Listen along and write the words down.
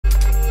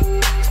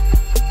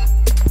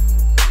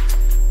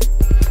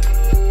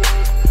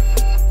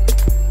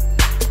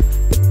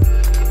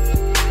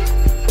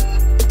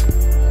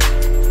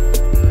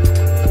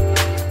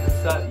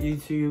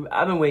YouTube.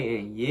 I've been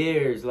waiting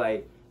years,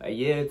 like a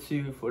year or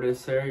two for this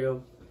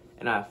cereal,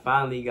 and I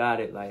finally got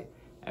it. Like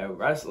at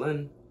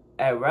wrestling,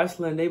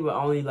 they would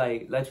only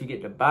like let you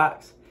get the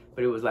box,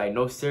 but it was like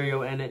no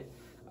cereal in it.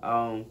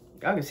 Y'all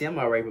can see I'm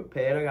already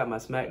prepared. I got my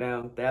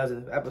SmackDown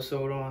 1000th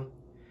episode on,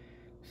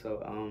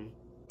 so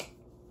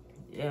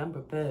yeah, I'm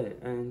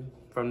prepared. And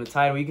from the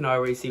title, you can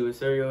already see what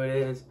cereal it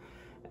is,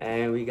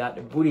 and we got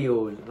the booty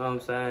holes. You know what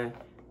I'm saying?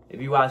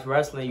 If you watch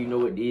wrestling, you know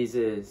what these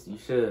is. You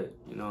should.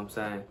 You know what I'm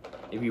saying?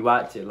 If you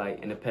watch it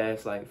like in the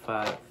past like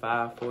 4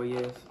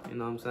 years, you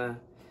know what I'm saying?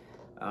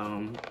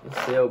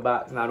 The sale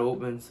box not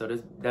open, so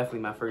this is definitely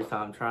my first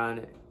time trying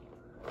it.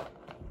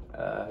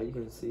 You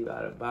can see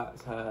by the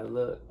box how it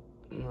look.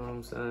 You know what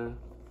I'm saying?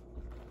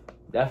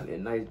 Definitely a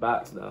nice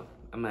box though.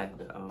 I'm gonna have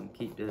to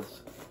keep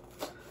this.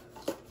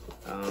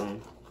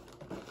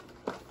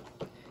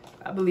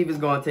 I believe it's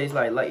gonna taste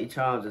like Lucky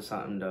Charms or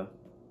something though.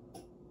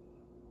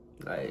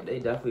 Like they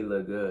definitely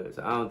look good,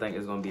 so I don't think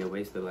it's gonna be a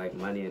waste of like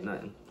money or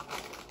nothing.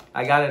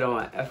 I got it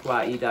on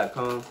FYE.com. You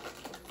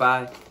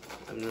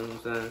know what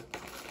I'm saying?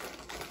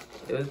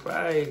 It was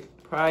probably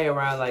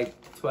around like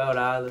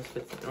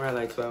 $12, around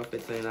like $12,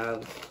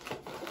 $15.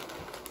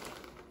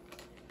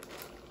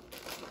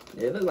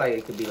 Yeah, it looks like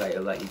it could be like a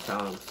Lucky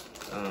Charms.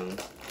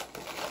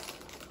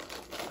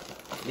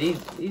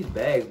 These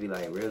bags be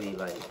like really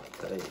like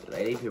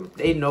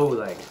they know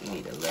like you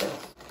need a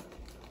less.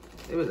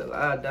 There was a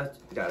lot of dust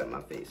got in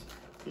my face,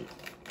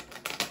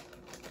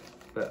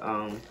 but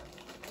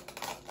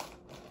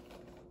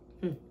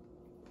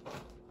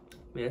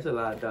yeah, it's a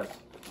lot of dust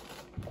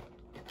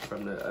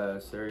from the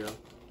cereal.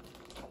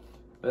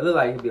 But it look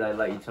like it could be like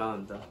Lucky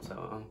Charms though.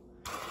 So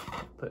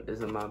put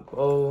this in my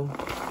bowl.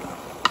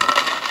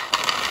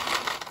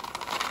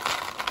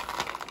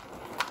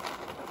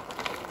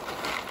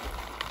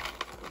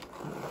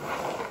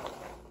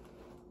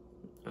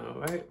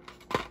 Alright.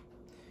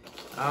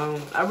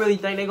 I really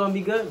think they're gonna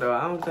be good though.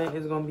 I don't think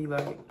it's gonna be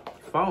like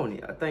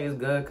phony. I think it's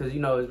good because you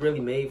know it's really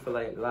made for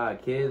like a lot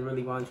of kids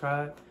really want to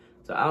try it.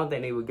 So I don't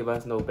think they would give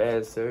us no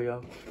bad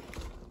cereal.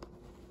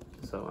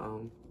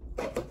 So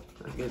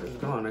let's get this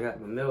going. I got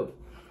my milk.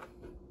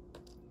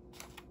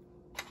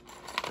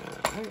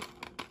 Alright.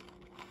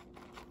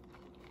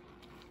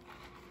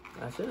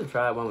 I should have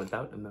tried one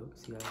without the milk,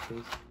 see how it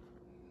tastes.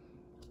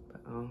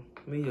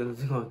 But me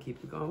just gonna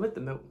keep it going with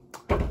the milk.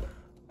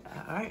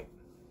 Alright.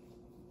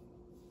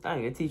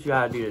 Dang, it teach you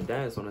how to do the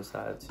dance on the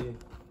side too.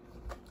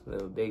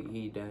 Little big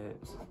E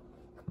dance.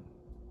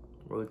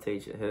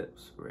 Rotate your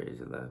hips, raise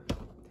your left.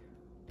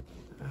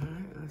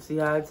 Alright, let's see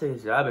how it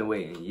tastes. I've been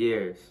waiting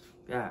years.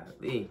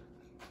 Golly.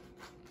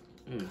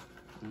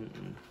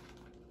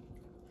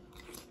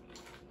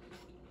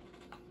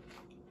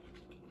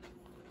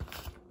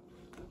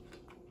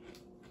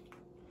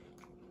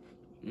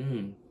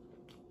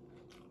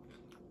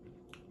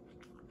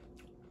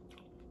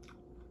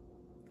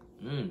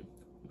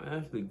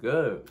 Actually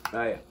good.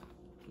 Like,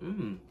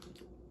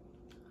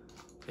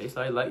 tastes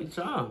like Lucky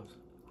Charms.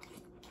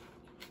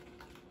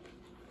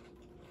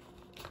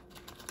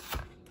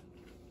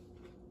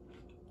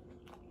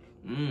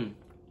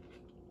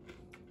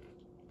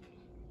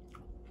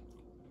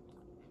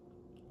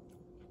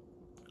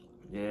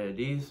 Yeah,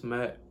 these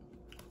smack.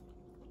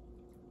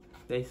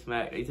 They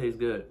smack. They taste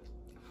good.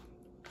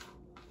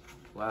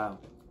 Wow.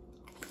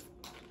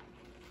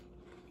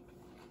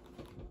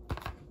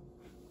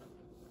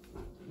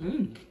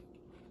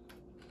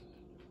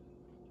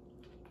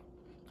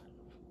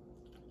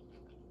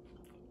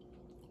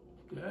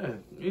 Yeah,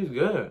 he's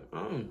good.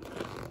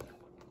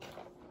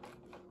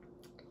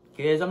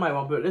 Kids, I might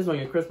want to put this on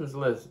your Christmas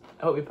list.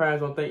 I hope your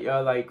parents don't think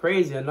y'all like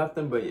crazy or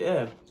nothing, but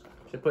yeah,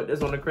 should put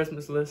this on the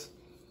Christmas list.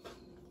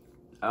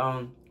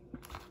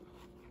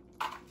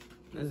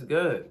 This is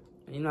good.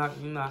 You're not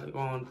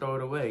gonna throw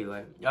it away.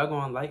 Like y'all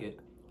gonna like it.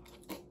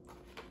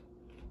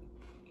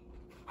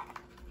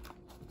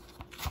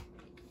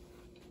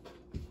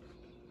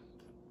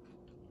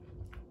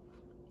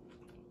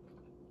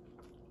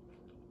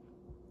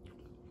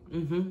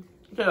 It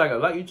tastes like a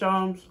Lucky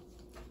Charms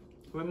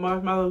with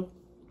marshmallows,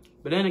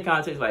 but then it kind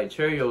of tastes like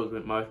Cheerios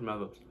with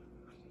marshmallows.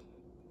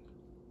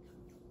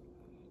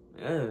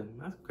 Yeah,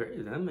 that's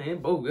crazy. I mean,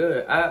 both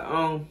good.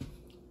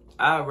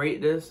 I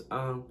rate this.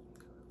 I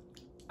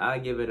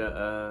give it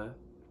a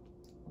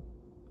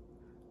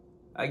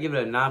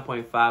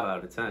 9.5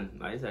 out of 10.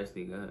 Like it's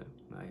actually good.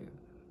 Like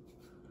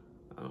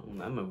I'm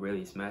gonna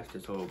really smash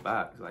this whole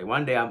box. Like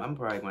one day I'm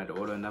probably going to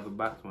order another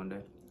box one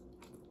day.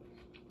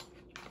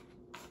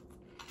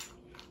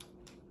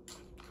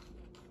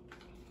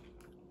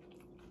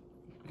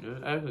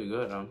 It's actually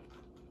good though.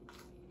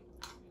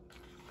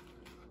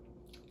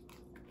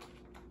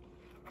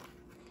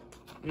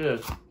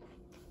 Yes.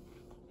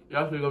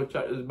 Y'all should go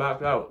check this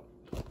box out.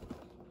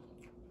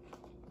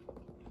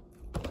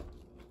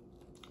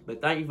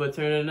 But thank you for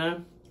tuning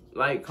in.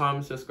 Like,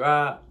 comment,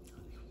 subscribe.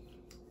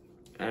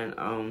 And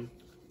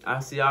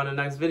I'll see y'all in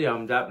the next video.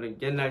 I'm dropping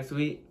again next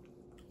week.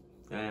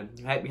 And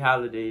happy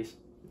holidays.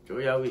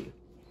 Enjoy y'all week.